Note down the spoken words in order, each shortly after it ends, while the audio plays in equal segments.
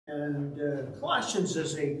And Colossians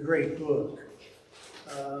is a great book.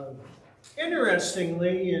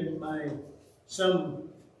 Interestingly, in my some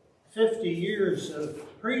 50 years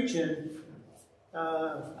of preaching,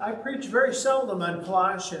 I preach very seldom on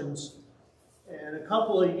Colossians. And a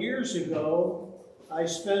couple of years ago, I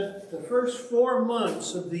spent the first 4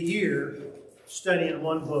 months of the year studying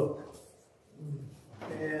one book.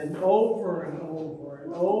 And over and over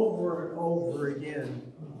and over and over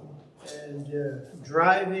again. And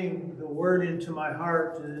driving the Word into my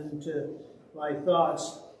heart and into my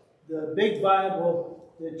thoughts. The big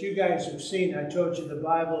Bible that you guys have seen, I told you the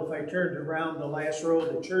Bible, if I turned around the last row,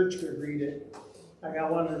 the church could read it. I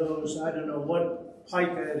got one of those, I don't know what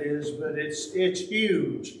pica it is, but it's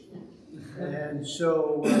huge. And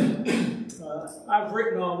so I've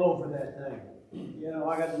written all over that thing. You know,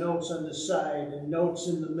 I got notes on the side and notes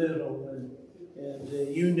in the middle and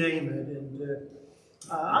you name it. And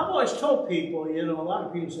I've always told people, you know, a lot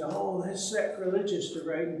of people say, oh, that's sacrilegious to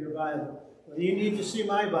write in your Bible. Well, you need to see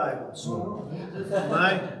my Bibles.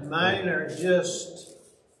 Mine are just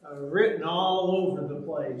written all over the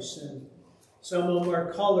place. And some of them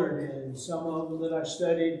are colored in. Some of them that I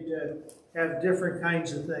studied have different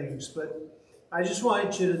kinds of things. But I just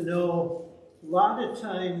want you to know, a lot of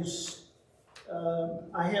times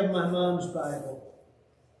I have my mom's Bible.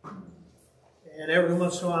 And every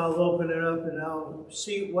once in a while I'll open it up and I'll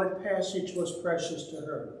see what passage was precious to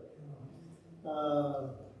her.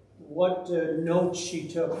 What notes she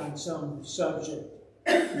took on some subject.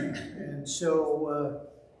 And so,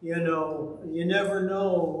 you know, you never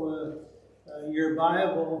know your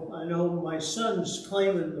Bible. I know my son's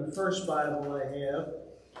claiming the first Bible I have,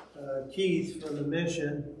 Keith, for the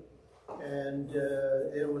mission. And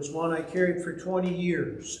it was one I carried for 20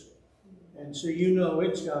 years. And so you know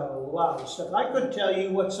it's got a lot of stuff. I couldn't tell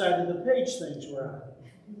you what side of the page things were on.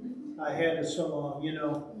 I had it so long, you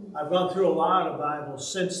know. I've gone through a lot of Bibles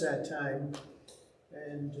since that time.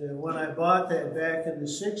 And when I bought that back in the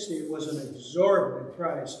 60s, it was an exorbitant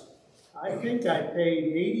price. I think I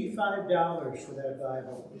paid $85 for that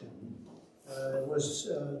Bible. It was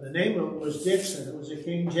the name of it was Dixon. It was a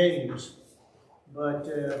King James. But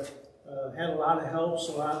had a lot of helps,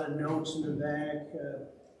 a lot of notes in the back.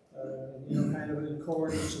 You know, kind of a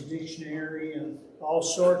concordance, a dictionary, and all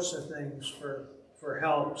sorts of things for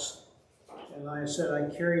helps. And like I said, I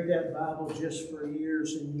carried that Bible just for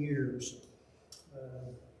years and years.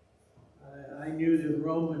 I knew that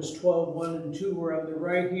Romans 12, 1 and 2 were on the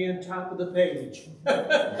right-hand top of the page.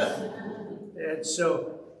 And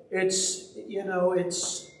so it's, you know,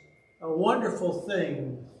 it's a wonderful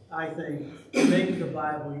thing, I think, to make the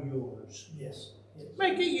Bible yours. Yes.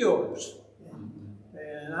 Make it yours.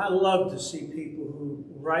 And I love to see people who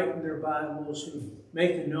write in their Bibles, who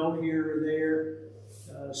make a note here or there.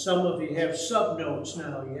 Some of you have sub-notes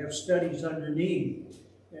now. You have studies underneath.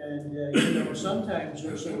 And, you know, sometimes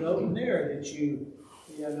there's a note in there that you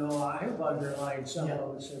know, I have underlined some of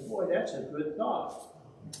them and said, boy, that's a good thought.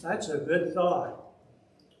 That's a good thought.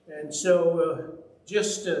 And so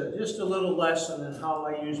just a little lesson on how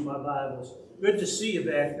I use my Bibles. Good to see you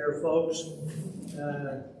back there, folks.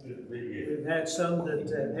 We've had some that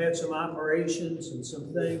have had some operations and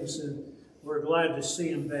some things, and we're glad to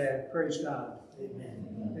see them back. Praise God. Amen.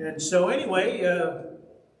 And so anyway,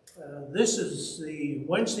 this is the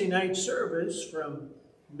Wednesday night service from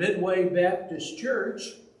Midway Baptist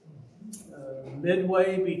Church,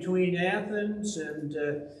 midway between Athens and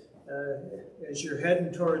as you're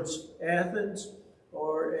heading towards Athens,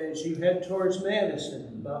 or as you head towards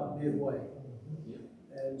Madison, about midway.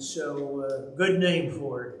 And so, good name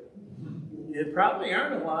for it. There probably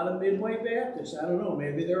aren't a lot of Midway Baptists. I don't know,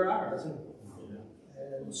 maybe there are.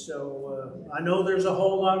 And so, I know there's a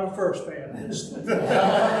whole lot of First Baptists.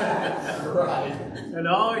 Right. And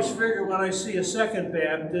I always figure when I see a Second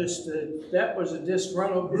Baptist that was a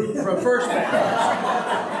disgruntled group from First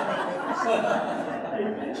Baptist.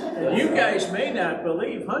 And you guys may not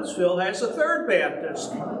believe Huntsville has a Third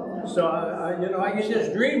Baptist. So, you know, I can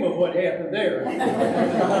just dream of what happened there.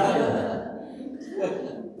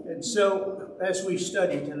 And so, as we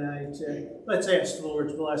study tonight, let's ask the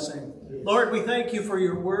Lord's blessing. Lord, we thank you for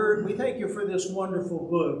your word. We thank you for this wonderful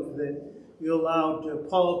book that you allowed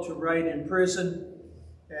Paul to write in prison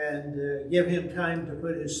and give him time to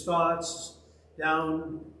put his thoughts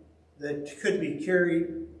down that could be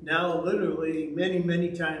carried now literally many,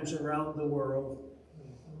 many times around the world.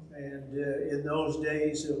 And in those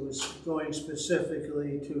days, it was going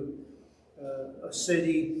specifically to a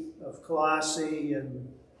city of Colossae and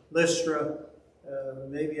Lystra,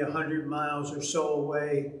 maybe 100 miles or so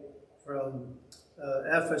away from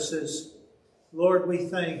Ephesus. Lord, we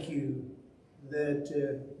thank you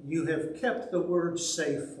that you have kept the word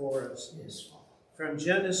safe for us. Yes. From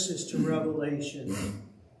Genesis to Revelation.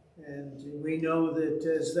 And we know that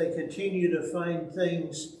as they continue to find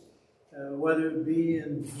things, whether it be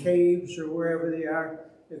in caves or wherever they are,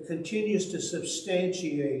 it continues to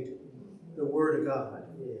substantiate the Word of God.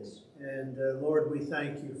 Yes. And Lord, we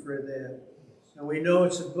thank you for that. And we know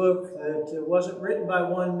it's a book that wasn't written by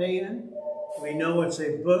one man. We know it's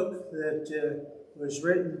a book that was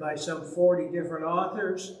written by some 40 different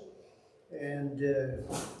authors and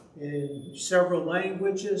in several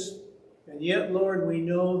languages. And yet, Lord, we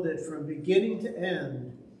know that from beginning to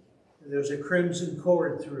end, there's a crimson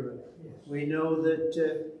cord through it. Yes. We know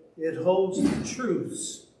that it holds the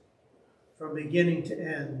truths from beginning to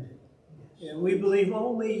end. Yes. And we believe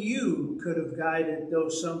only you could have guided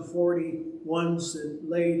those some 40 ones that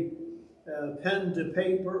laid pen to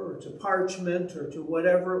paper or to parchment or to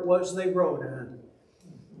whatever it was they wrote on.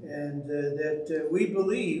 And that we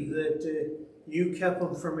believe that you kept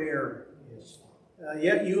them from error. Yes.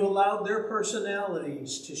 Yet you allowed their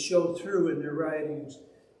personalities to show through in their writings,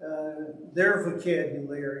 their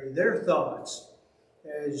vocabulary, their thoughts,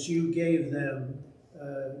 as you gave them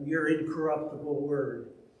your incorruptible word.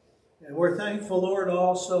 And we're thankful, Lord,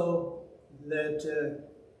 also that,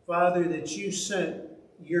 Father, that you sent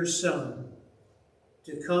your Son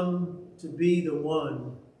to come to be the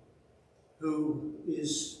one who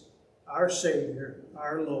is our Savior,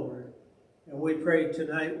 our Lord. And we pray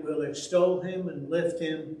tonight we'll extol him and lift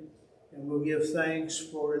him, and we'll give thanks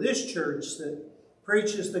for this church that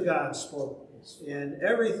preaches the gospel in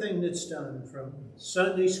everything that's done, from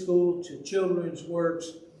Sunday school to children's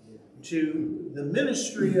works to the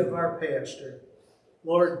ministry of our pastor.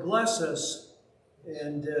 Lord, bless us,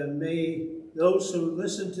 and may those who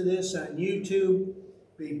listen to this on YouTube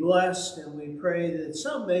be blessed, and we pray that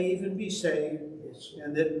some may even be saved,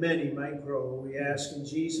 and that many might grow. We ask in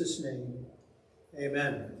Jesus' name.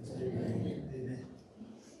 Amen. Amen. Amen.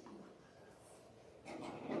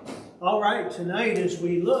 All right, tonight as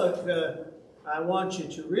we look, I want you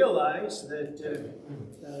to realize that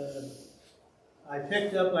I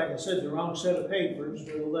picked up, like I said, the wrong set of papers.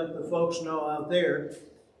 We'll let the folks know out there.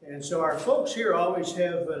 And so our folks here always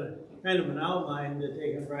have kind of an outline that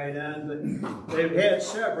they can write on, but they've had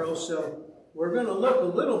several, so we're going to look a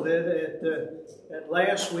little bit at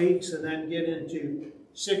last week's and then get into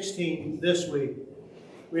 16 this week.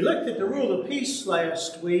 We looked at the rule of peace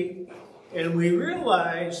last week, and we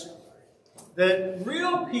realized that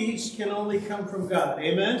real peace can only come from God.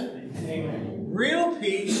 Amen? Amen. Real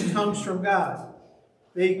peace comes from God,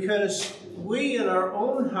 because we in our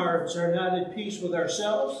own hearts are not at peace with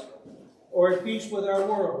ourselves or at peace with our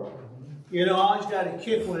world. You know, I always got a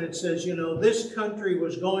kick when it says, you know, this country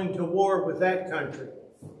was going to war with that country.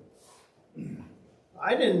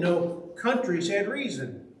 I didn't know countries had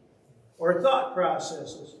reason or thought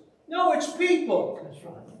processes. No, it's people. That's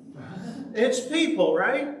right. It's people,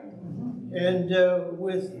 right? And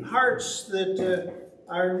with hearts that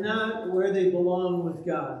are not where they belong with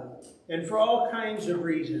God. And for all kinds of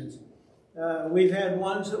reasons. We've had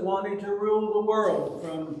ones that wanted to rule the world,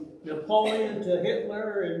 from Napoleon to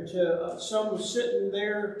Hitler, and to some sitting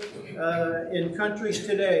there in countries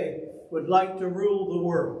today would like to rule the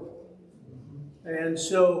world. And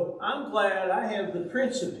so I'm glad I have the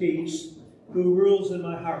Prince of Peace who rules in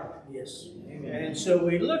my heart. Yes. Amen. And so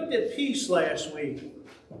we looked at peace last week.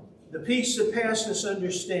 The peace that passes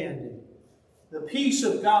understanding. The peace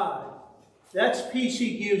of God. That's peace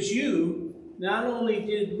he gives you. Not only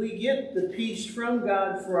did we get the peace from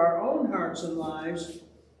God for our own hearts and lives,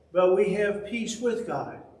 but we have peace with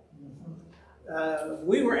God.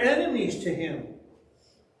 We were enemies to him.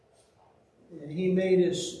 And he made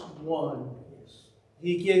us one.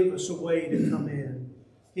 He gave us a way to come in.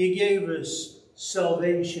 He gave us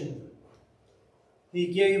salvation. He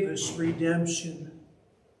gave us redemption.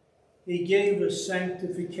 He gave us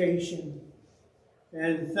sanctification.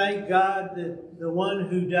 And thank God that the one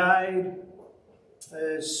who died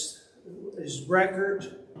as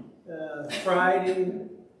record Friday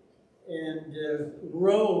and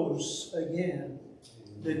rose again.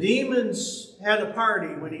 The demons had a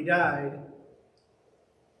party when he died.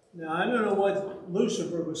 Now, I don't know what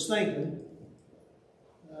Lucifer was thinking,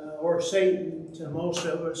 or Satan to most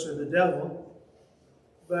of us, or the devil,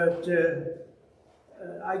 but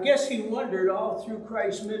I guess he wondered all through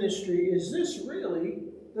Christ's ministry, is this really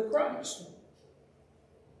the Christ?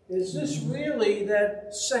 Is this really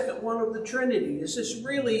that second one of the Trinity? Is this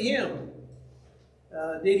really him?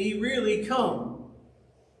 Did he really come?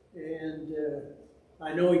 And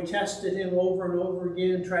I know he tested him over and over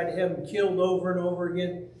again, tried to have him killed over and over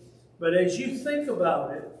again. But as you think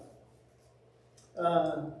about it,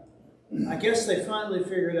 I guess they finally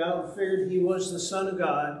figured he was the Son of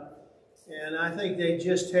God. And I think they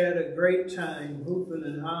just had a great time hooping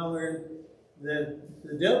and hollering that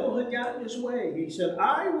the devil had gotten his way. He said,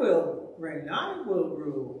 I will reign, I will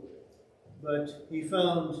rule. But he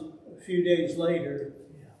found a few days later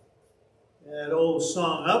that old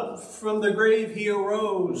song, up from the grave he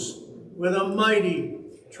arose with a mighty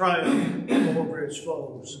triumph over his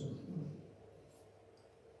foes.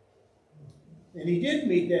 And he did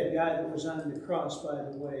meet that guy that was on the cross, by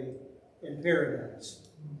the way, in paradise.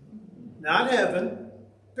 Not heaven,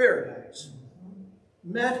 paradise.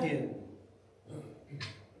 Met him.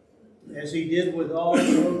 As he did with all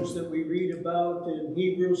those that we read about in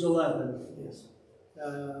Hebrews 11. Yes.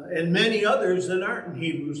 And many others that aren't in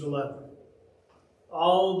Hebrews 11.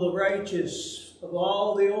 All the righteous of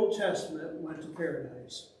all the Old Testament went to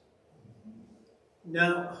paradise.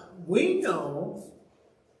 Now, we know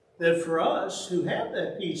that for us who have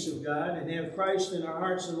that peace of God and have Christ in our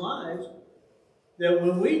hearts and lives, that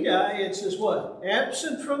when we die, it says what?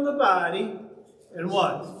 Absent from the body, and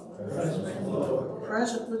what? Present with the Lord.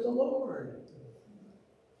 Present with the Lord.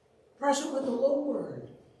 Present with the Lord.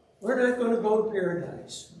 We're not going to go to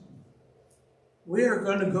paradise. We are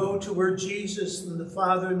going to go to where Jesus and the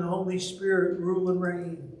Father and the Holy Spirit rule and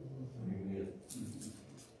reign.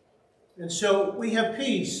 And so we have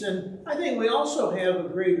peace. And I think we also have a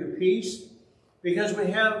greater peace because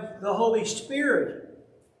we have the Holy Spirit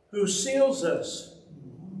who seals us,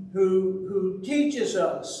 who teaches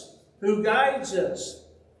us, who guides us,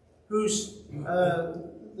 who's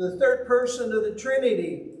the third person of the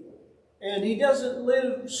Trinity. And he doesn't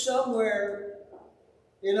live somewhere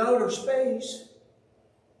in outer space,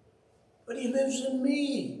 but he lives in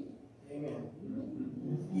me.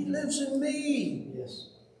 Amen. He lives in me. Yes.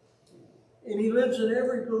 And he lives in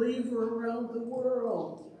every believer around the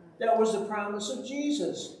world. That was the promise of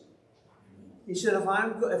Jesus. He said, if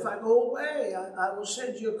I go away, I will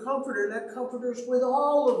send you a comforter. And that comforter is with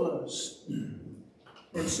all of us.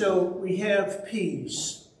 And so we have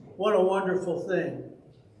peace. What a wonderful thing.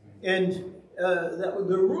 And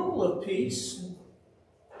the rule of peace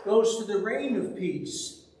goes to the reign of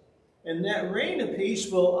peace. And that reign of peace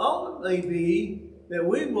will ultimately be that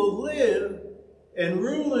we will live and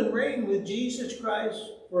rule and reign with Jesus Christ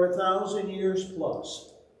for 1,000 years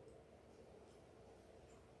plus.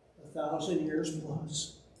 1,000 years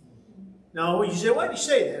plus. Now, you say, why do you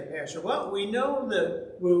say that, Pastor? Well, we know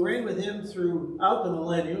that we'll reign with him throughout the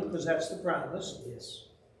millennium, because that's the promise. Yes.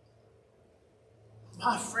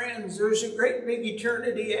 My friends, there's a great big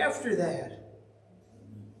eternity after that.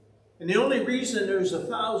 And the only reason there's a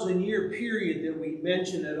 1,000-year period that we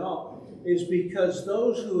mention at all is because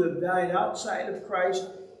those who have died outside of Christ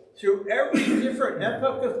through every different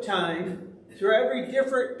epoch of time, through every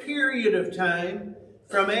different period of time,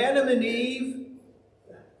 from Adam and Eve,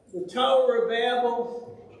 the Tower of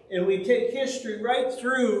Babel, and we take history right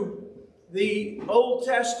through the Old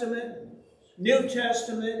Testament, New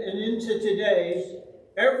Testament, and into today,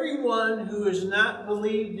 everyone who has not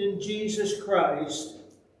believed in Jesus Christ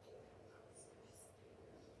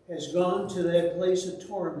has gone to that place of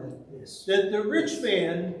torment. Yes. That the rich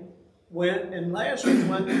man went, and Lazarus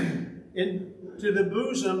went into the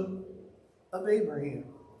bosom of Abraham.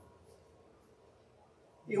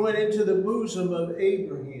 He went into the bosom of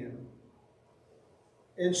Abraham.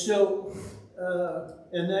 And so,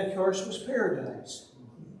 and that, of course, was paradise.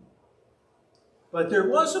 But there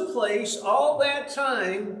was a place all that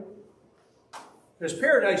time, because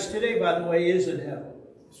paradise today, by the way, is in heaven.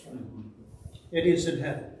 It is in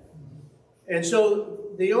heaven. And so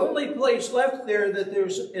the only place left there that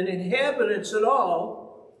there's an inhabitants at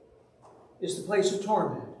all is the place of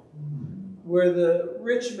torment, where the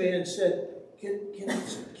rich man said,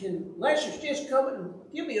 can Lazarus just come and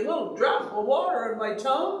give me a little drop of water on my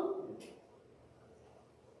tongue?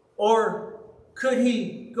 Or could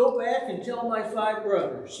he go back and tell my 5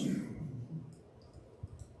 brothers?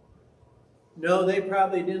 No, they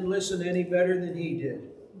probably didn't listen any better than he did.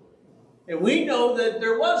 And we know that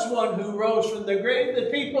there was one who rose from the grave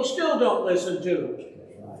that people still don't listen to.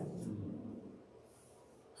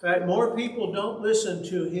 In fact, more people don't listen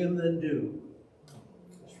to him than do.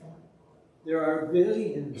 There are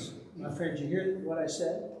billions. My friends, you hear what I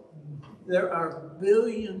said? There are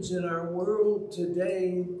billions in our world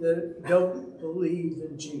today that don't believe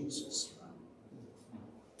in Jesus.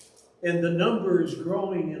 And the number is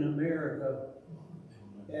growing in America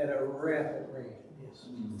at a rapid rate.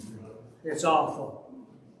 It's awful.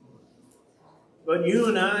 But you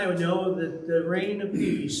and I know that the reign of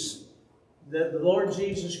peace, that the Lord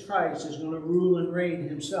Jesus Christ is going to rule and reign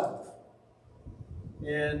himself.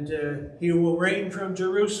 and he will reign from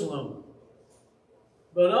Jerusalem.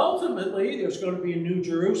 But ultimately, there's going to be a new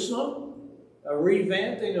Jerusalem, a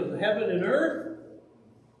revamping of heaven and earth,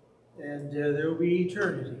 and there will be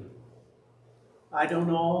eternity. I don't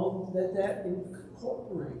know all that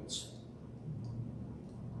incorporates.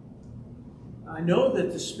 I know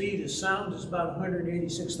that the speed of sound is about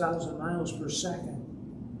 186,000 miles per second.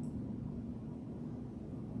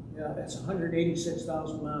 Yeah, that's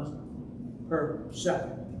 186,000 miles per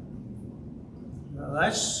second. Now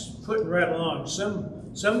that's putting right along.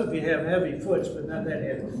 Some of you have heavy foots, but not that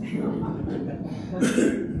heavy.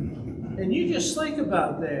 And you just think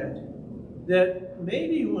about that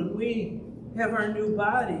maybe when we have our new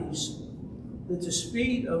bodies, that the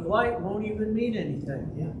speed of light won't even mean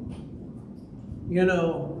anything. Yeah. You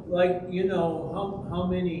know, how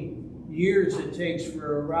many years it takes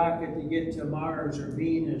for a rocket to get to Mars or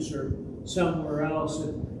Venus or somewhere else.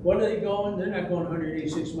 And what are they going? They're not going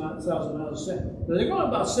 186,000 miles a second. But they're going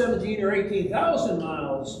about 17 or 18,000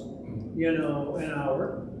 miles, an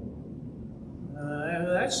hour.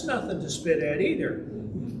 That's nothing to spit at either.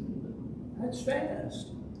 That's fast.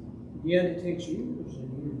 Yet it takes years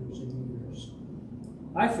and years and years.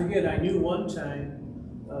 I forget, I knew one time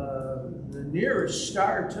the nearest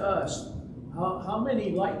star to us, how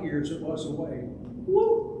many light years it was away.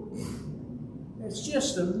 Woo! It's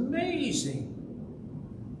just amazing.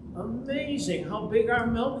 Amazing how big our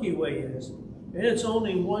Milky Way is. And it's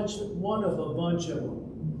only one of a bunch of them.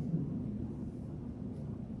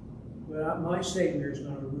 But my Savior is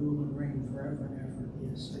going to rule and reign forever and ever.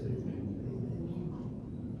 Yes.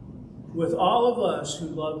 With all of us who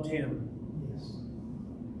loved him. Yes.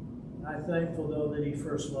 I'm thankful, though, that he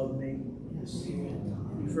first loved me. Yes.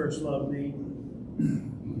 He first loved me.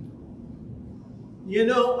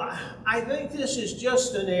 I think this is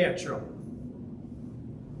just a natural.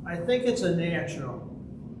 I think it's a natural.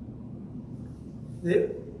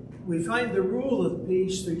 We find the rule of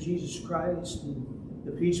peace through Jesus Christ, and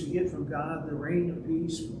the peace we get from God, the reign of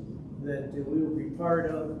peace that we will be part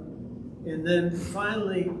of. And then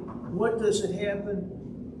finally, what does it happen?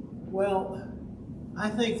 Well, I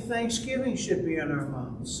think thanksgiving should be on our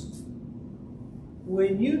mouths.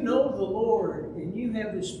 When you know the Lord and you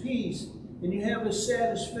have his peace and you have his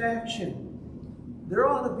satisfaction, there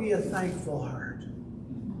ought to be a thankful heart.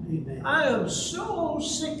 Amen. I I am so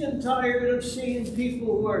sick and tired of seeing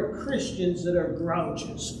people who are Christians that are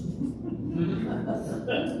grouches.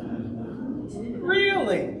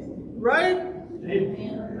 Really, right?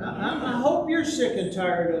 I hope you're sick and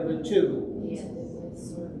tired of it too.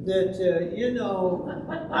 That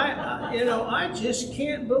I just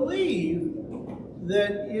can't believe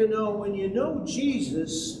that when you know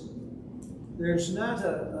Jesus, there's not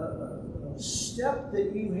a step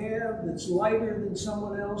that you have that's lighter than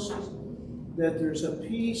someone else's. That there's a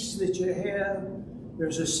peace that you have,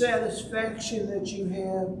 there's a satisfaction that you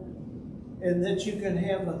have, and that you can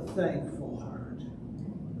have a thankful heart.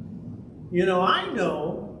 I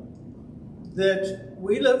know that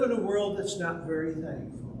we live in a world that's not very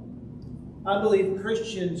thankful. I believe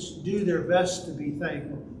Christians do their best to be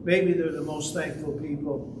thankful. Maybe they're the most thankful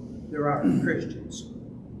people there are, Christians.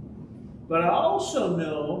 But I also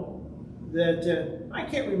know that, I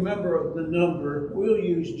can't remember the number, we'll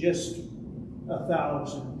use just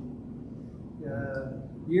 1,000.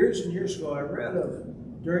 Years and years ago, I read of,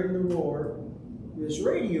 during the war, this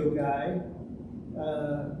radio guy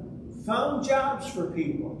found jobs for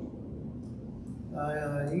people.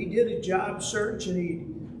 He did a job search and he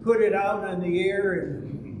put it out on the air,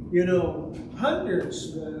 and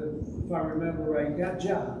hundreds, if I remember right, got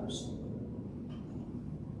jobs.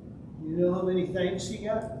 You know how many thanks he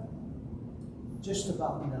got? Just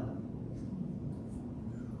about none.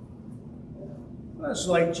 Well, it's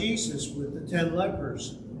like Jesus with the 10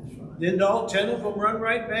 lepers. Didn't all 10 of them run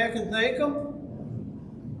right back and thank him?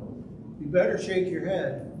 You better shake your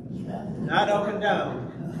head. Not up and down.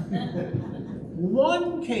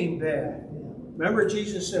 One came back. Remember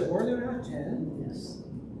Jesus said, were there not 10? Yes.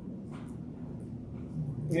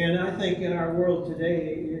 And I think in our world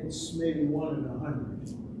today, it's maybe 1 in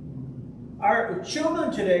 100. Our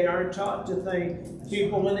children today aren't taught to thank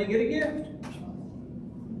people when they get a gift.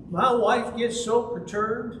 My wife gets so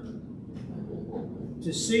perturbed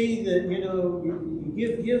to see that, you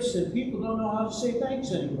give gifts and people don't know how to say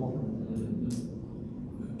thanks anymore.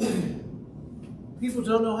 People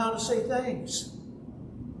don't know how to say thanks.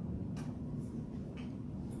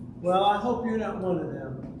 Well, I hope you're not one of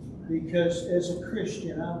them, because as a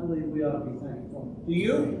Christian, I believe we ought to be thankful. Do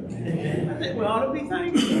you? I think we ought to be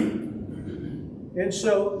thankful. And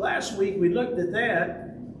so last week we looked at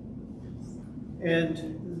that,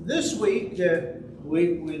 and this week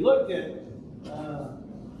we looked at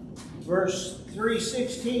verse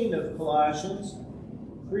 3:16 of Colossians.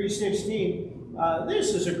 3:16.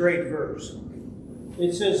 This is a great verse.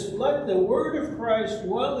 It says, "Let the word of Christ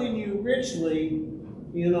dwell in you richly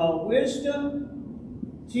in all wisdom,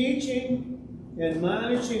 teaching,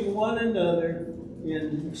 admonishing one another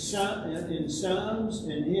in psalms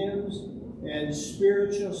and hymns and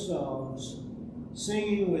spiritual songs,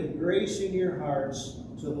 singing with grace in your hearts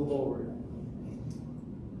to the Lord."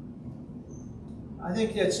 I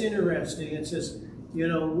think that's interesting. It says,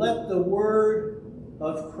 let the word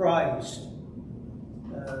of Christ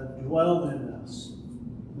dwell in us.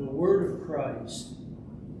 The word of Christ.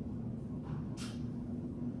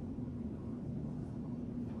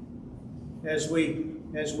 As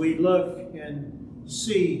we look and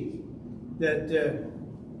see that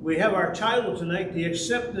we have our title tonight, The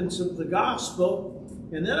Acceptance of the Gospel,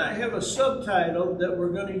 and then I have a subtitle that we're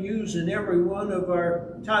going to use in every one of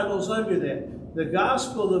our titles under that. The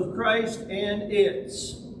Gospel of Christ and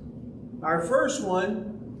Its. Our first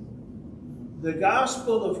one, the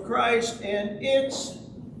Gospel of Christ and Its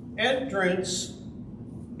entrance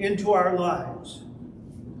into our lives.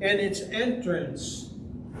 And its entrance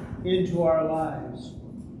into our lives.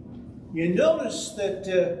 You notice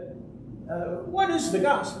that, what is the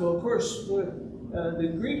gospel? Of course,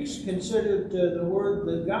 the Greeks considered the word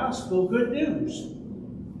the gospel good news.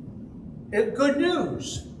 Good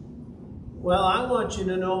news. Well, I want you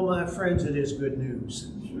to know, my friends, it is good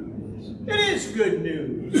news. It is good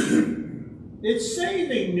news. It's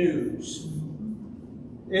saving news.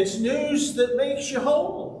 It's news that makes you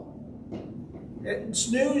whole. It's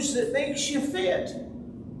news that makes you fit.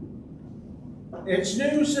 It's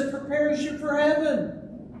news that prepares you for heaven.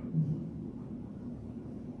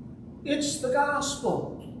 It's the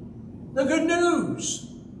gospel, the good news.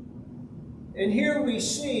 And here we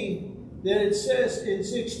see that it says in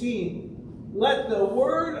 16, let the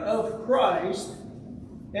word of Christ,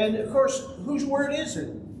 and of course, whose word is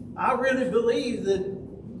it? I really believe that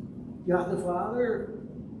God the Father,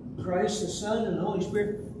 Christ the Son, and the Holy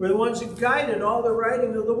Spirit were the ones that guided all the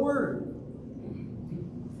writing of the word.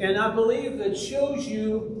 And I believe that shows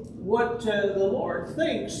you what the Lord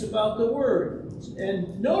thinks about the word.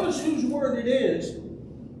 And notice whose word it is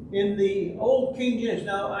in the Old King James.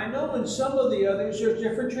 Now, I know in some of the others there's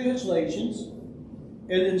different translations.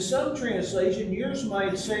 And in some translation, yours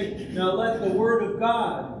might say, now let the word of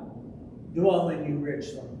God dwell in you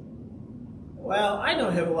richly. Well, I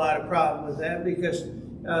don't have a lot of problem with that because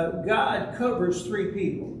God covers three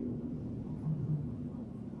people.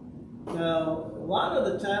 Now, a lot of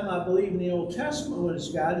the time I believe in the Old Testament when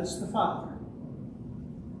it's God, it's the Father.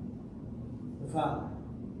 The Father.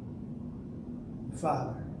 The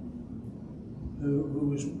Father. Who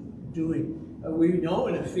was doing, we know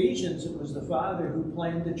in Ephesians it was the Father who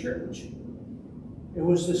planned the church. It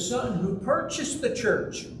was the Son who purchased the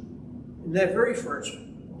church in that very first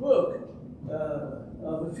book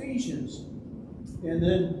of Ephesians. And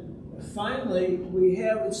then finally we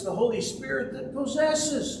have, it's the Holy Spirit that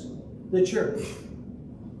possesses the church.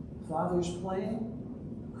 Father's plan,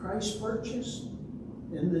 Christ's purchase,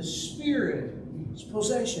 and the Spirit's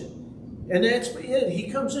possession. And that's it. He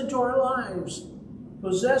comes into our lives,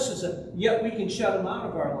 possesses it, yet we can shut him out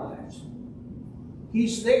of our lives.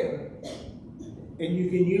 He's there, and you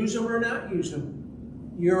can use him or not use him.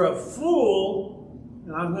 You're a fool,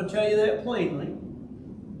 and I'm going to tell you that plainly,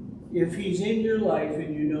 if he's in your life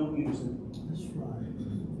and you don't use him. That's right.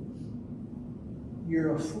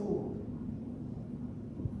 You're a fool.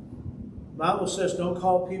 The Bible says don't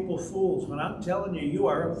call people fools, but I'm telling you, you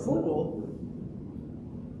are a fool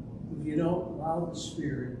if you don't allow the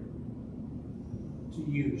Spirit to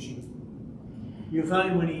use you. You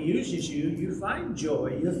find when he uses you, you find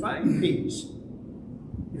joy, you find peace,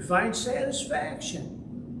 you find satisfaction.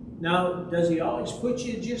 Now, does he always put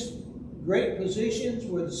you in just great positions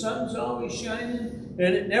where the sun's always shining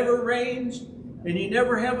and it never rains and you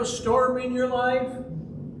never have a storm in your life?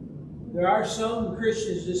 There are some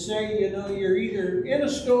Christians that say, you're either in a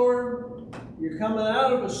storm, you're coming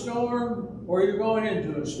out of a storm, or you're going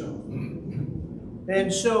into a storm.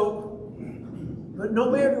 And so, but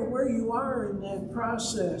no matter where you are in that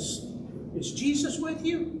process, is Jesus with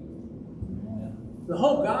you? The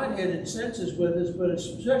whole Godhead, in a sense, is with us, but a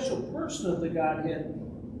special person of the Godhead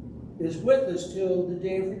is with us till the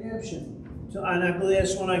day of redemption. So, and I believe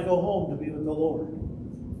that's when I go home to be with the Lord.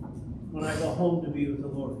 When I go home to be with the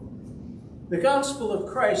Lord. The gospel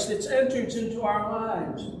of Christ, its entrance into our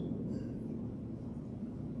lives.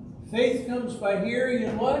 Faith comes by hearing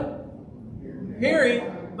and what?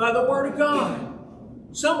 Hearing by the word of God.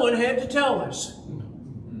 Someone had to tell us.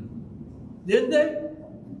 Didn't they?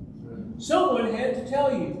 Someone had to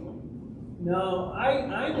tell you. Now,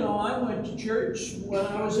 I know I went to church when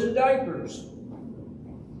I was in diapers.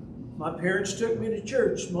 My parents took me to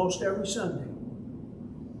church most every Sunday.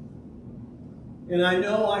 And I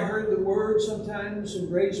know I heard the word sometimes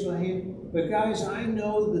and raised my hand. But guys, I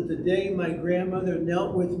know that the day my grandmother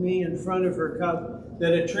knelt with me in front of her cup,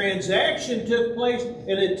 that a transaction took place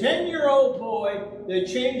in a 10-year-old boy that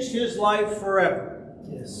changed his life forever.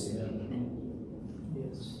 Yes.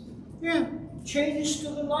 Yes. Yeah, changed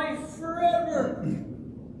the life forever.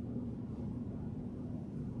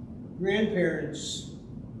 Grandparents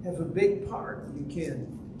have a big part, if you can,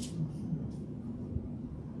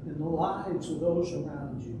 in the lives of those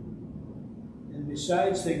around you. And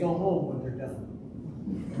besides, they go home when they're done.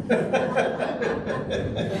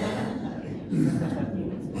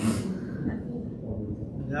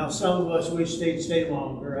 Now, some of us, we stay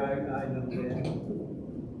longer. I know that.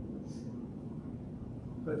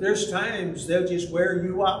 But there's times they'll just wear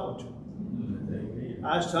you out.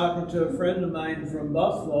 I was talking to a friend of mine from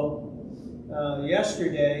Buffalo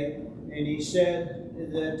yesterday, and he said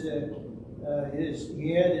that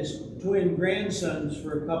he had his twin grandsons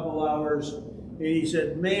for a couple hours, and he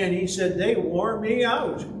said, man, he said, they wore me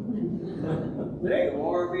out. They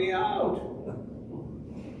wore me out.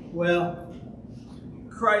 Well,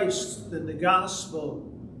 Christ and the gospel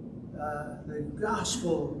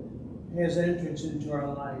has entrance into our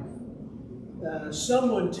life.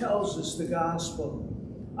 Someone tells us the gospel.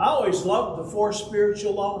 I always loved the 4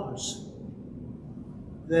 spiritual laws.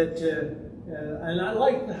 And I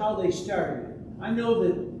like how they started. I know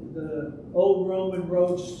that the old Roman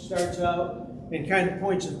road starts out and kind of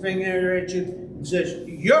points a finger at you and says,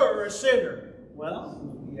 you're a sinner. Well,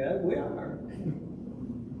 yeah, we are.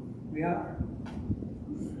 We are.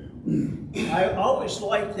 I always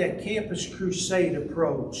liked that Campus Crusade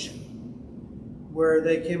approach where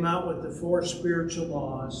they came out with the 4 spiritual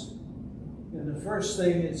laws. And the first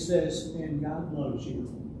thing it says, and God loves you.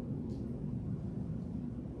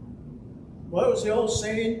 What was the old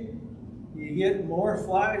saying? You get more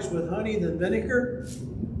flies with honey than vinegar.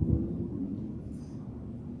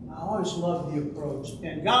 I always loved the approach.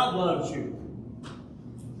 And God loves you.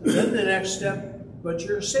 And then the next step, but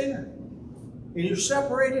you're a sinner. And you're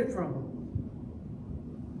separated from Him.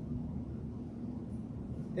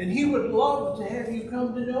 And He would love to have you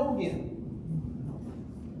come to know Him.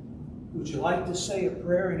 Would you like to say a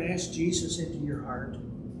prayer and ask Jesus into your heart?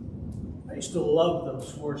 I used to love those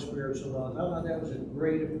 4 spiritual laws. I thought that was a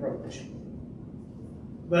great approach.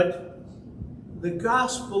 But the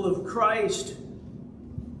gospel of Christ,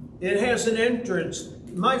 it has an entrance.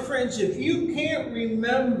 My friends, if you can't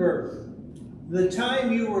remember the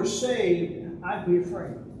time you were saved, I'd be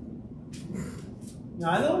afraid.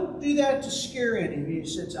 Now, I don't do that to scare any of you. He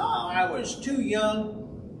says, oh, I was too young.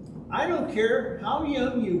 I don't care how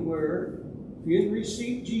young you were. If you'd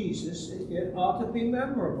received Jesus, it ought to be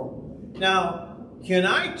memorable. Now, can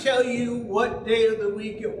I tell you what day of the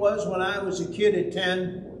week it was when I was a kid at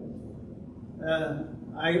 10?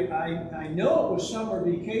 I know it was summer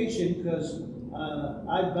vacation because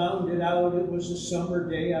I found it out. It was a summer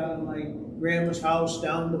day out of my grandma's house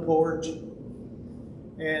down the porch,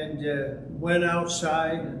 and went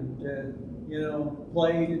outside and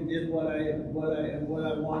played and did what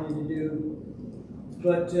I wanted to do.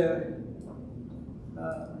 But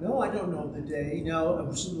no, I don't know the day. Now, a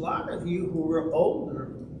lot of you who were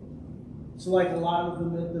older, it's like a lot of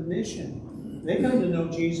them at the mission. They come to know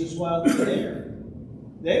Jesus while they're there.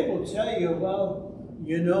 They will tell you, well,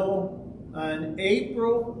 on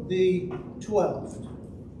April the 12th,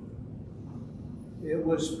 it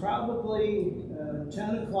was probably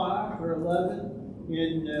 10 o'clock or 11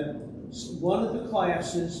 in one of the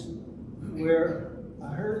classes where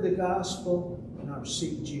I heard the gospel and I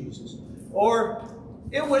received Jesus. Or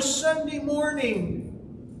it was Sunday morning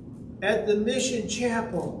at the mission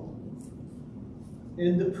chapel,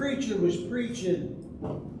 and the preacher was preaching,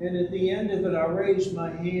 and at the end of it I raised my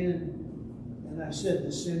hand and I said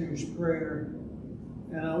the sinner's prayer,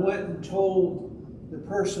 and I went and told the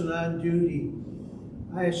person on duty,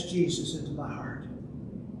 I asked Jesus into my heart.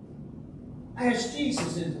 I asked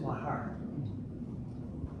Jesus into my heart.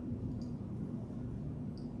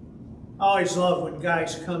 I always love when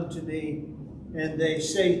guys come to me and they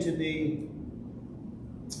say to me,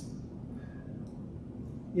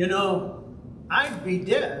 I'd be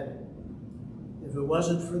dead if it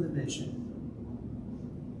wasn't for the mission.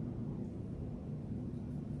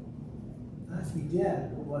 I'd be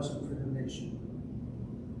dead if it wasn't for the mission.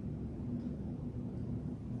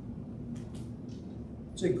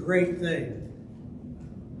 It's a great thing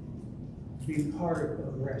to be part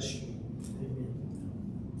of rescue.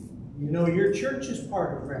 You know, your church is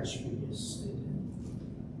part of rescue.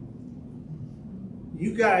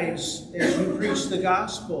 You guys, as you preach the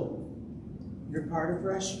gospel, you're part of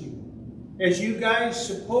rescue. As you guys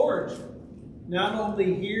support, not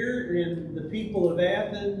only here in the people of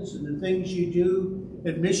Athens and the things you do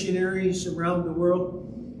and missionaries around the world,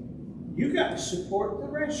 you guys support the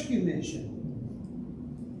rescue mission.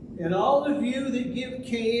 And all of you that give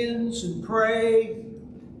cans and pray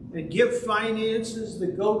and give finances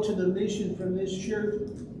that go to the mission from this church,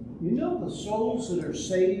 you know the souls that are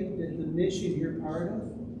saved at the mission you're part of?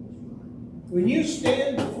 When you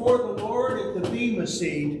stand before the Lord at the Bema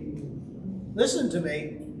seat, listen to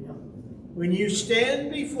me. When you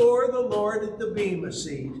stand before the Lord at the Bema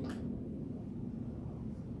seat,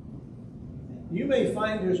 you may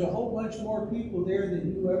find there's a whole bunch more people there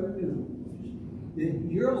than you ever knew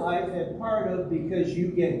that your life had part of because you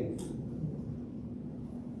gave.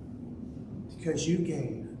 Because you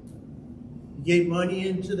gave. You gave money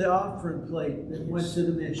into the offering plate that went to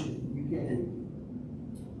the mission. You gave.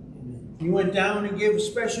 You went down and gave a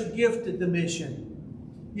special gift at the mission.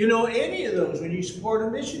 You know, any of those, when you support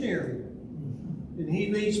a missionary and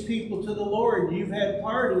he leads people to the Lord, you've had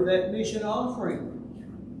part of that mission offering.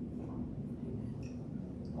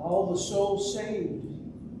 All the souls saved,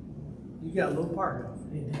 you got a little part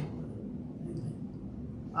of it.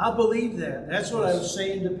 I believe that. That's what I was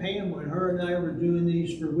saying to Pam when her and I were doing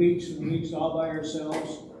these for weeks and weeks all by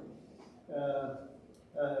ourselves.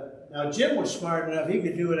 Now, Jim was smart enough, he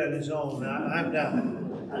could do it on his own. I'm not.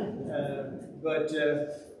 But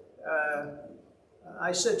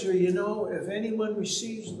I said to her, you know, if anyone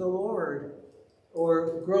receives the Lord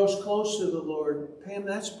or grows close to the Lord, Pam,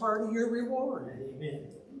 that's part of your reward. Amen.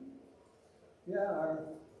 Yeah, our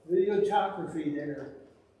videography there,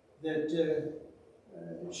 that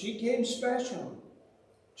she came special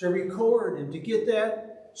to record and to get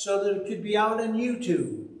that so that it could be out on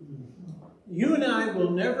YouTube. You and I will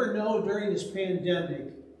never know during this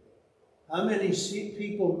pandemic how many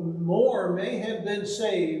people more may have been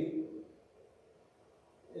saved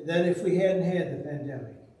than if we hadn't had the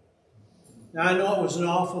pandemic. Now, I know it was an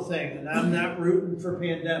awful thing, and I'm not rooting for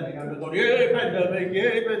pandemic. I'm going, yay, pandemic,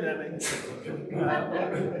 yay, pandemic.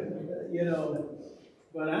 You know,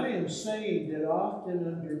 but I am saying that often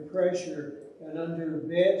under pressure and under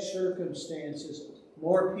bad circumstances,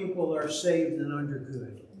 more people are saved than under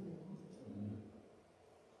good.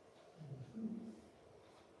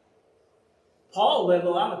 Paul led a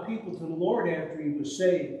lot of people to the Lord after he was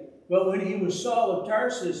saved. But when he was Saul of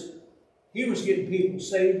Tarsus, he was getting people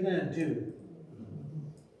saved then too.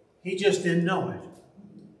 He just didn't know it.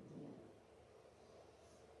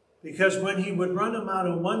 Because when he would run them out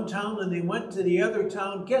of one town and they went to the other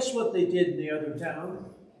town, guess what they did in the other town?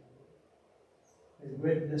 They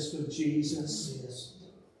witnessed of Jesus. Yes.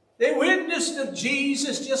 They witnessed of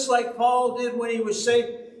Jesus just like Paul did when he was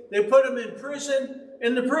saved. They put him in prison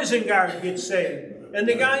and the prison guard gets saved. And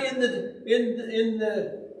the guy in the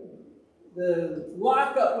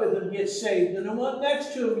lockup with him gets saved. And the one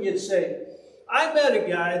next to him gets saved. I met a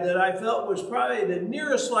guy that I felt was probably the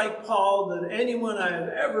nearest like Paul than anyone I have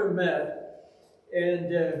ever met.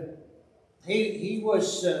 And he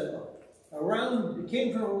was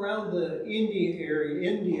came from around the India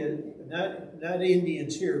area, not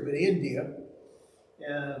Indians here, but India.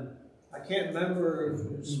 And I can't remember if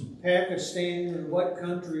it was Pakistan or what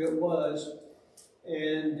country it was.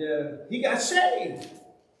 And he got saved.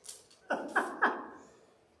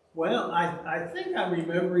 Well, I think I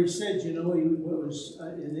remember he said, you know, he was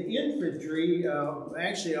in the infantry,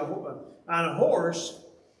 actually on a horse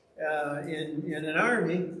in an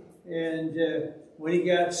army. And when he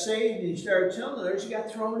got saved, he started telling others, he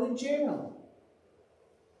got thrown in jail.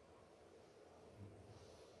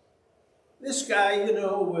 This guy, you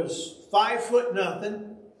know, was 5 foot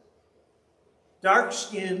nothing,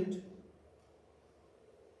 dark-skinned,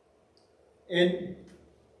 and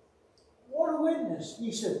what a witness.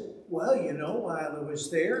 He said, well, you know, while I was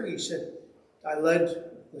there, he said, I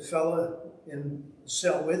led the fella in the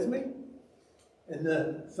cell with me, and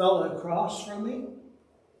the fella across from me,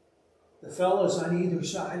 the fellas on either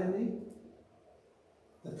side of me,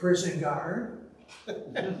 the prison guard.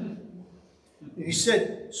 He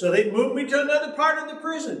said, so they moved me to another part of the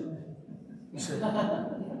prison. He said,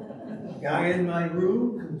 the guy in my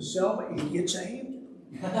room in the cell, he'd get saved.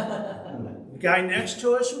 The guy next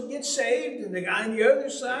to us would get saved, and the guy on the other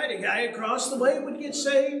side, the guy across the way would get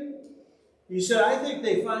saved. He said, I think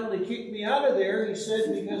they finally kicked me out of there, he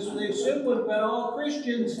said, because they assumed would have been all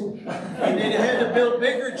Christians, and they'd had to build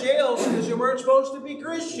bigger jails because you weren't supposed to be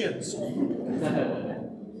Christians.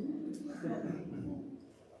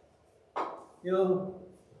 You know,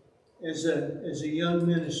 as a young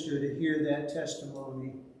minister to hear that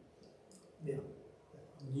testimony. Yeah.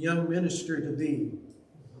 Young minister to be.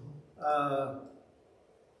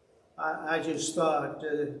 I just thought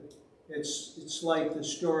it's like the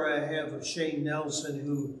story I have of Shane Nelson,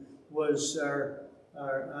 who was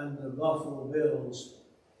on the Buffalo Bills,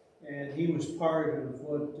 and he was part of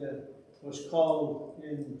what was called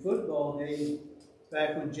in football days,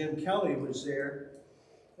 back when Jim Kelly was there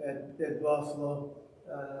at Buffalo.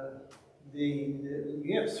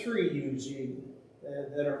 You have three usually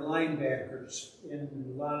that are linebackers in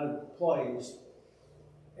a lot of plays.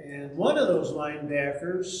 And one of those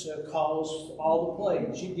linebackers calls all the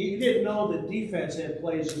plays. You didn't know that defense had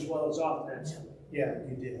plays as well as offense. Yeah,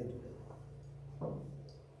 you did.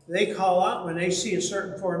 They call out when they see a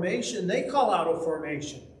certain formation, they call out a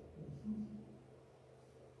formation.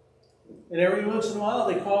 And every once in a while,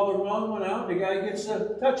 they call the wrong one out, and the guy gets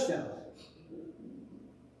a touchdown.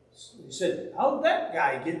 He said, "How did that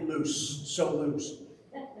guy get so loose?"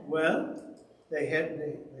 Well, they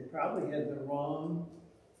probably had the wrong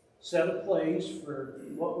set of plays for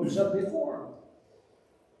what was up before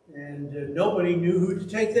them. And nobody knew who to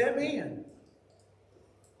take that man.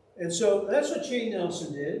 And so that's what Shane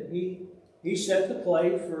Nelson did. He set the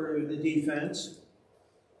play for the defense.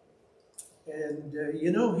 And,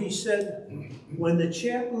 he said, when the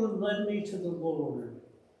chaplain led me to the Lord,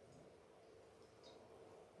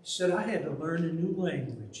 he said, I had to learn a new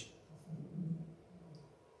language.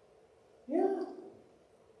 Yeah.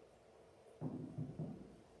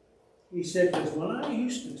 He said, because when I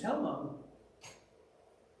used to tell him,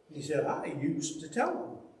 he said, I used to tell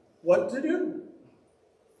him what to do.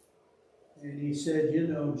 And he said,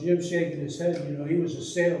 Jim shaking his head, he was a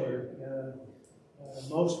sailor.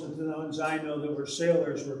 Most of the ones I know that were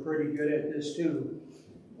sailors were pretty good at this too.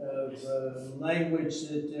 Language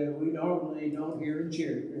that we normally don't hear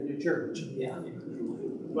in the church. Yeah.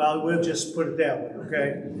 Well, we'll just put it that way,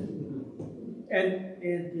 okay?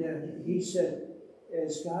 And he said,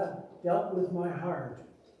 as God dealt with my heart,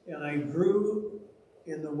 and I grew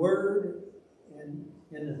in the Word and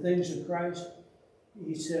in the things of Christ,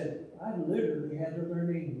 he said, I literally had to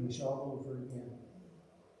learn English all over again.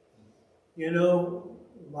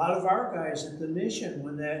 A lot of our guys at the mission,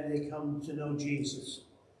 when they come to know Jesus,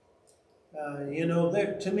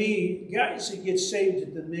 to me, guys that get saved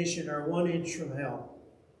at the mission are 1 inch from hell.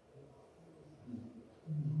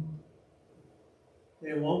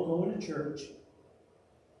 They won't go into church.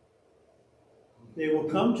 They will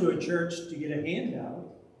come to a church to get a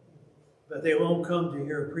handout, but they won't come to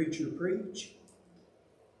hear a preacher preach.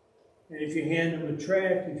 And if you hand them a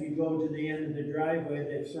tract, if you go to the end of the driveway,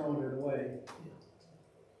 they've thrown it away.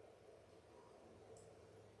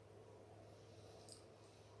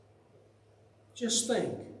 Just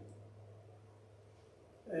think.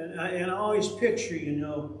 And I always picture,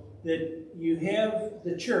 that you have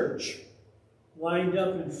the church lined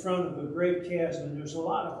up in front of a great chasm, and there's a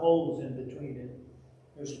lot of holes in between it.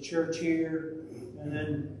 There's a church here, and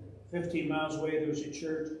then 15 miles away there's a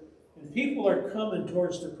church. And people are coming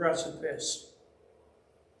towards the precipice.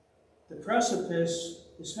 The precipice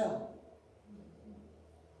is hell.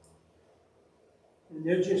 And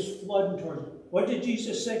they're just flooding towards it. What did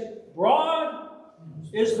Jesus say? Broad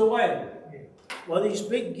is the way. Well, these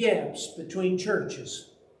big gaps between churches.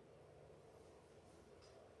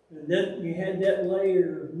 And then you had that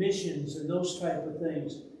layer of missions and those type of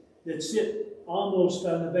things that sit almost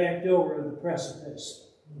on the back door of the precipice.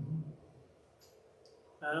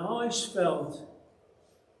 I always felt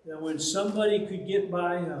that when somebody could get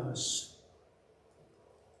by us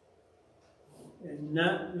and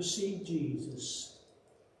not receive Jesus,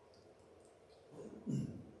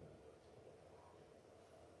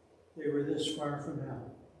 they were this far from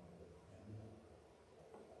hell.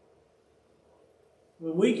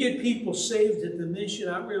 When we get people saved at the mission,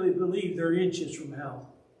 I really believe they're inches from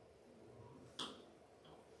hell.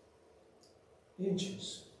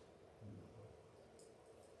 Inches.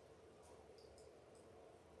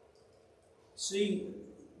 See,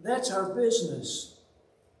 that's our business.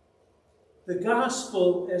 The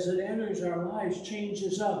gospel, as it enters our lives,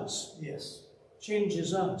 changes us. Yes.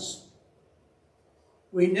 Changes us.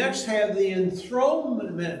 We next have the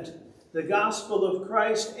enthronement, the gospel of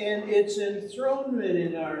Christ and its enthronement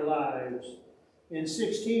in our lives. In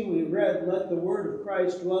 16 we read, let the word of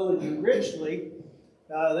Christ dwell in you richly.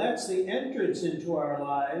 That's the entrance into our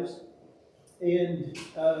lives. And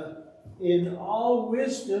in all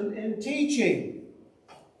wisdom and teaching.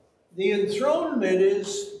 The enthronement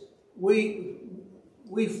is, we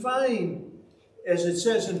find, as it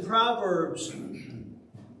says in Proverbs,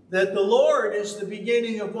 that the Lord is the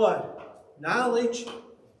beginning of what? Knowledge.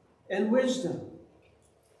 and wisdom.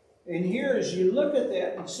 And here, as you look at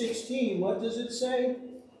that in 16, what does it say?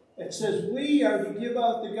 It says, we are to give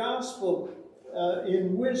out the gospel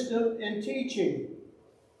in wisdom and teaching.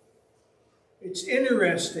 It's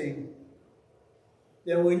interesting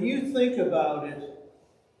that when you think about it,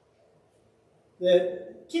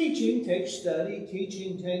 that teaching takes study,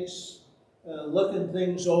 teaching takes looking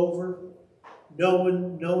things over,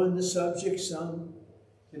 knowing the subject some,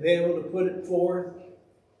 to be able to put it forth.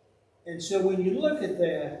 And so when you look at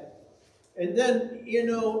that, and then, you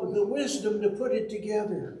know, the wisdom to put it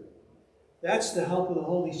together, that's the help of the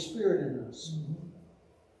Holy Spirit in us.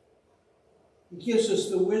 He gives us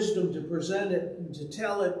the wisdom to present it and to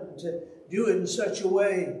tell it and to do it in such a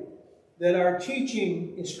way that our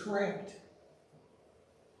teaching is correct.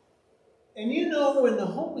 And you know, when the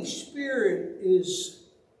Holy Spirit is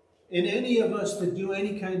in any of us to do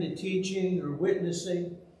any kind of teaching or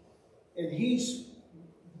witnessing, and He's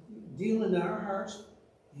dealing in our hearts,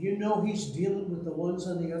 you know He's dealing with the ones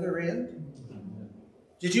on the other end.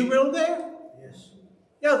 Did you know that? Yes.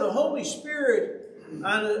 Yeah, the Holy Spirit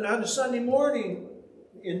on a Sunday morning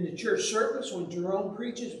in the church service when Jerome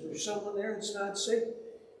preaches, if there's someone there that's not sick,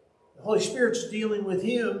 the Holy Spirit's dealing with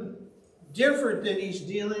him different than He's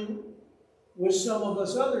dealing with some of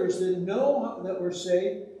us others that know that we're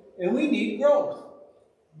saved, and we need growth.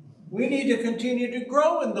 We need to continue to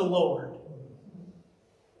grow in the Lord.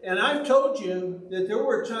 And I've told you that there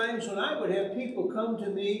were times when I would have people come to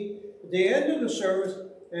me at the end of the service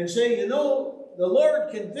and say, you know, the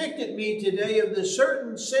Lord convicted me today of this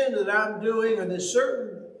certain sin that I'm doing or this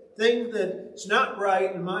certain thing that's not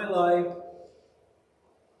right in my life.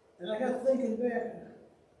 And I got thinking back,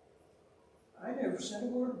 I never said a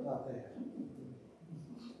word about that.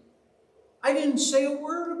 I didn't say a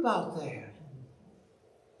word about that.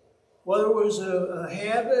 Whether it was a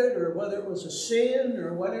habit or whether it was a sin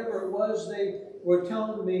or whatever it was, they were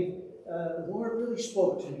telling me, the Lord really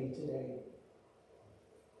spoke to me today.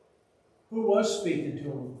 Who was speaking to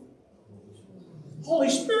him? Holy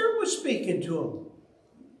Spirit was speaking to him.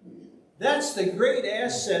 That's the great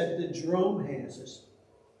asset that Jerome has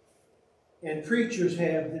and preachers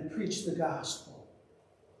have that preach the gospel.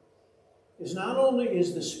 Is not only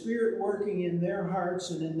is the Spirit working in their hearts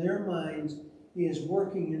and in their minds, He is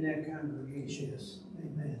working in that congregation. Yes.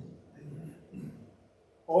 Amen. Amen.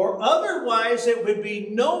 Or otherwise it would be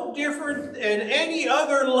no different than any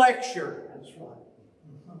other lecture. That's right.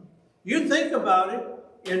 You think about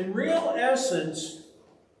it, in real essence,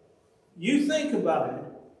 you think about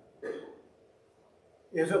it.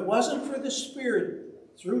 If it wasn't for the Spirit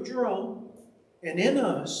through Jerome and in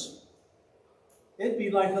us, it'd be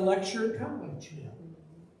like a lecture in college. Yeah.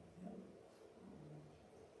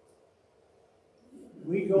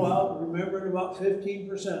 We go out remembering about 15%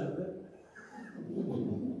 of it.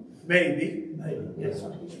 Maybe. Maybe. Yes.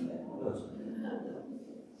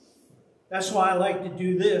 That's why I like to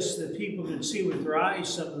do this, that people can see with their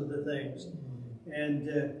eyes some of the things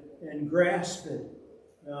and grasp it,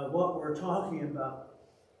 what we're talking about.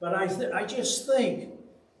 But I just think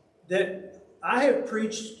that I have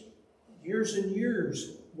preached years and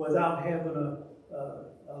years without having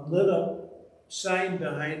a lit up sign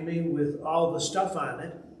behind me with all the stuff on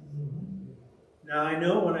it. Now I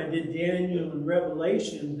know when I did Daniel and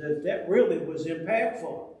Revelation that really was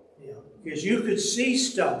impactful. Yeah. Because you could see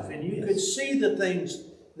stuff and you could see the things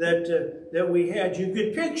that we had. You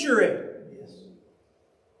could picture it. Yes.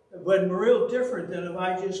 But real different than if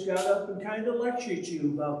I just got up and kind of lectured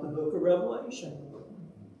you about the book of Revelation.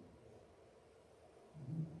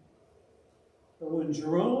 But when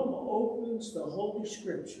Jerome opens the Holy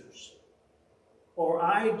Scriptures, or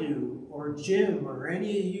I do, or Jim, or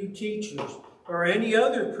any of you teachers, or any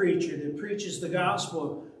other preacher that preaches the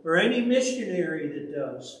gospel, or any missionary that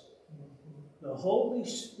does, the Holy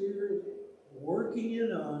Spirit working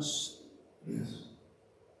in us,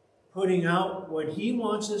 putting out what He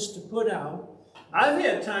wants us to put out. I've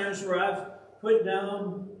had times where I've put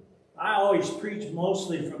down, I always preach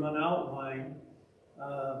mostly from an outline.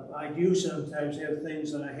 I do sometimes have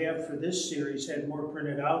things that I have for this series, had more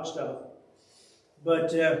printed out stuff.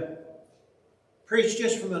 But preach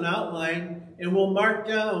just from an outline, and we'll mark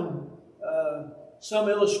down some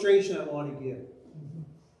illustration I want to give.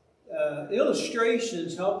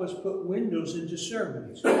 Illustrations help us put windows into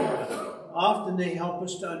sermons. Often they help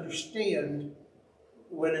us to understand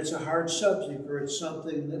when it's a hard subject or it's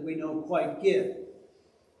something that we don't quite get.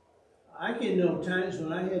 I can know times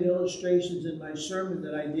when I had illustrations in my sermon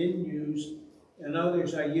that I didn't use, and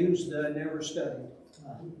others I used that I never studied.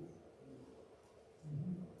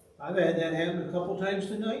 I've had that happen a couple times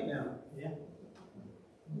tonight now. Yeah.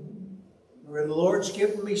 where the Lord's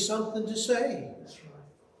given me something to say. That's right.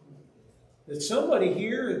 That somebody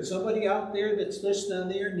here and somebody out there that's listening on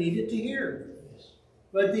there needed to hear. Yes.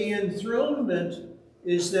 But the enthronement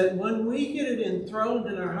is that when we get it enthroned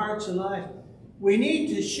in our hearts and life, we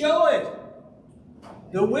need to show it.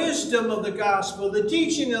 The wisdom of the gospel, the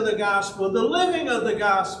teaching of the gospel, the living of the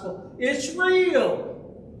gospel. It's real.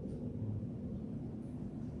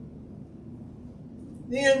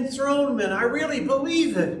 The enthronement, I really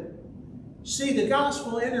believe it. See, the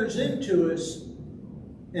gospel enters into us,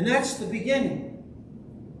 and that's the beginning.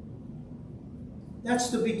 That's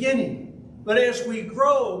the beginning. But as we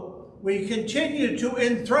grow, we continue to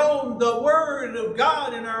enthrone the Word of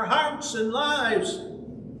God in our hearts and lives.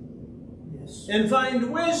 Yes. And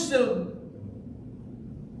find wisdom.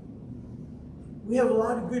 We have a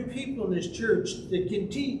lot of good people in this church that can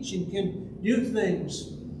teach and can do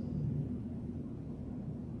things.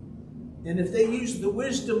 And if they use the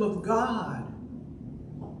wisdom of God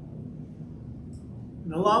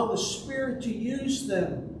and allow the Spirit to use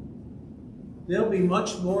them, they'll be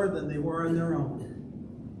much more than they were on their own.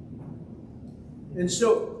 And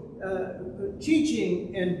so,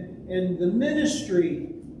 teaching and the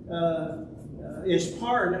ministry is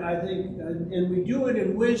part, I think, and we do it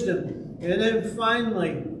in wisdom. And then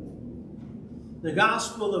finally, the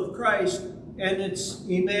gospel of Christ and its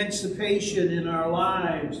emancipation in our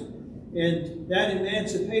lives. And that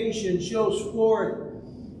emancipation shows forth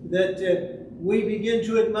that we begin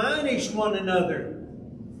to admonish one another.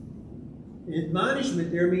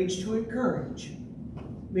 Admonishment there means to encourage,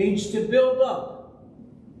 means to build up.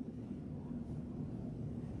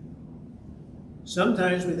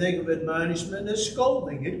 Sometimes we think of admonishment as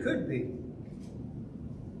scolding. It could be.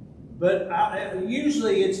 But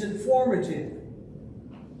usually it's informative,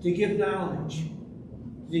 to give knowledge,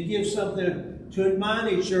 to give something, to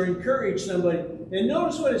admonish or encourage somebody. And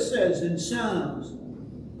notice what it says in Psalms.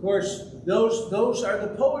 Of course, those are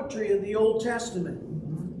the poetry of the Old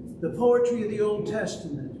Testament. The poetry of the Old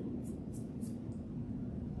Testament.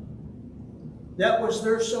 That was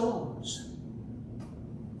their songs.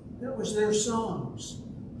 That was their songs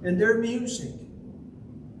and their music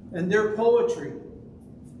and their poetry.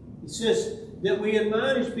 It says that we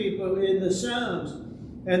admonish people in the Psalms.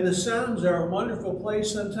 And the Psalms are a wonderful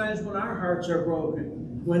place sometimes when our hearts are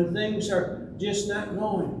broken, when things are just not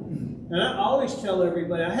going. And I always tell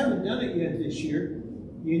everybody, I haven't done it yet this year,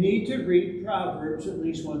 you need to read Proverbs at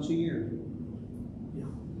least once a year. Yeah.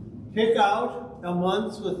 Pick out a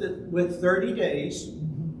month with 30 days,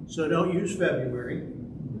 so don't use February.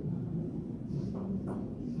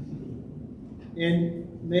 And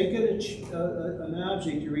make it an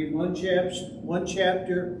object to read one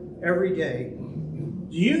chapter every day.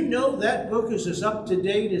 Do you know that book is as up to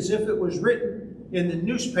date as if it was written in the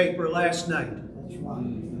newspaper last night? That's right.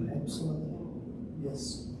 Absolutely.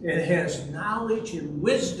 Yes. It has knowledge and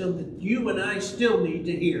wisdom that you and I still need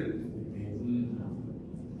to hear.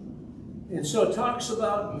 And so it talks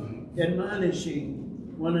about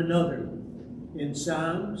admonishing one another in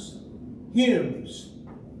psalms, hymns.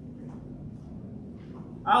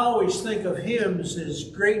 I always think of hymns as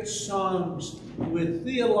great songs with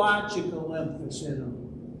theological emphasis in them,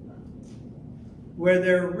 where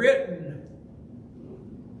they're written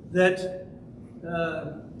that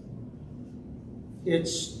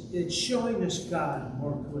it's showing us God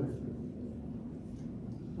more clearly.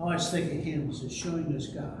 I always think of hymns as showing us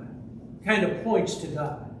God. Kind of points to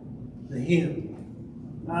God, the hymn.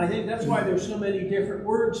 And I think that's why there's so many different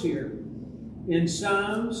words here. In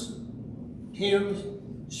psalms, hymns,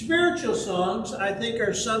 spiritual songs, I think,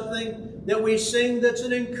 are something that we sing that's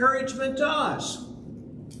an encouragement to us.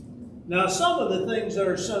 Now, some of the things that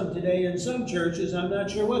are sung today in some churches, I'm not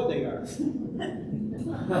sure what they are.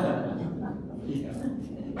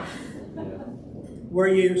 Where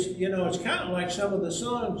you know, it's kind of like some of the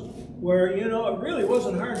songs where, you know, it really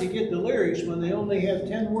wasn't hard to get the lyrics when they only have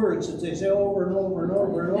 10 words that they say over and over and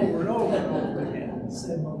over and over and over and over again.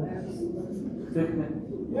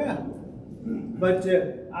 Yeah. But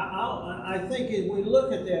I think if we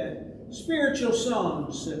look at that, spiritual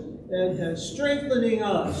songs and strengthening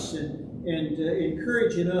us and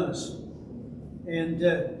encouraging us, and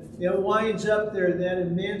it winds up there, that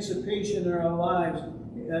emancipation in our lives.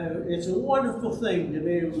 It's a wonderful thing to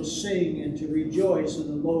be able to sing and to rejoice in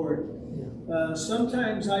the Lord.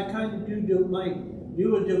 Sometimes I kind of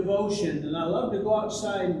do a devotion, and I love to go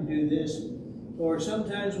outside and do this. Or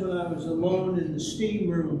sometimes when I was alone in the steam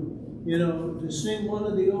room, you know, to sing one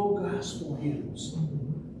of the old gospel hymns.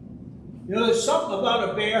 You know, there's something about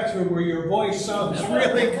a bathroom where your voice sounds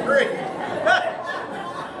really great.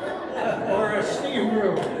 Or a steam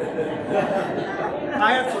room.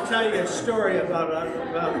 I have to tell you a story about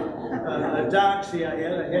a doxy I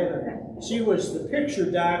had. She was the picture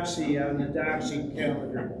doxy on the doxy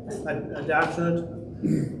calendar, adoption,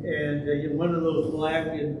 and one of those black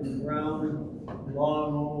and brown,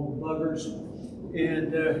 long old buggers.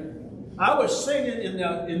 And I was singing in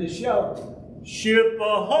the shower, "Ship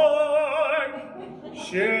ahoy,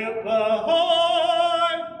 ship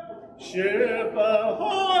ahoy, ship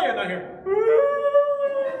ahoy," and I hear,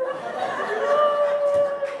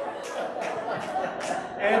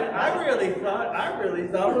 and I really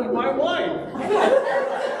thought it was my wife. I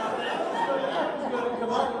was going to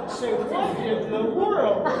come up and say, "What in the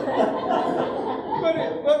world?" But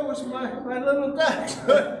it was my little duck.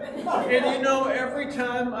 And you know, every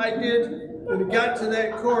time I got to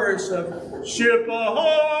that chorus of "Ship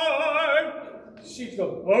ahoy," she'd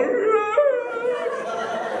go,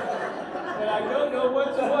 and I don't know what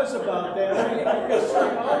it was about that. I could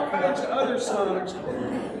sing all kinds of other songs,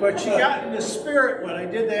 but she got in the spirit when I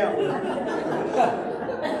did that one.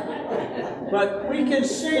 But we can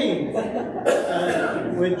sing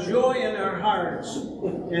with joy in our hearts.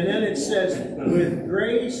 And then it says, with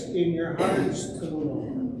grace in your hearts to the Lord.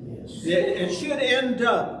 It should end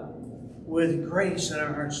up with grace in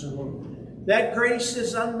our hearts to the Lord. That grace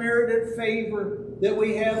is unmerited favor that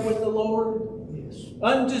we have with the Lord.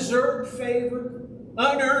 Undeserved favor,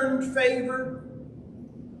 unearned favor,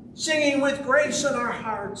 singing with grace in our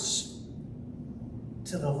hearts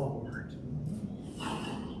to the Lord.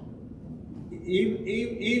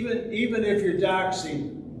 Even if your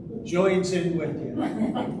doxy joins in with you.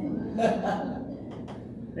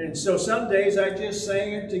 And so some days I just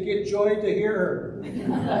sang it to get joy to hear her.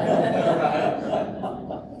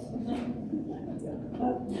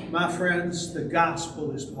 My friends, the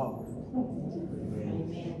gospel is powerful.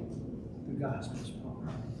 The gospel is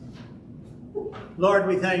powerful. Lord,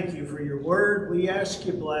 we thank you for your word. We ask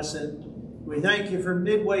you bless it. We thank you for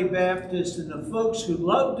Midway Baptist and the folks who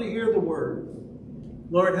love to hear the word.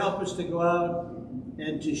 Lord, help us to go out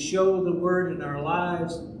and to show the word in our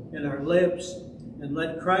lives, in our lips, and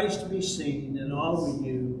let Christ be seen in all we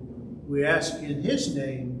do. We ask in his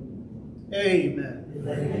name. Amen.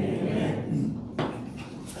 Amen.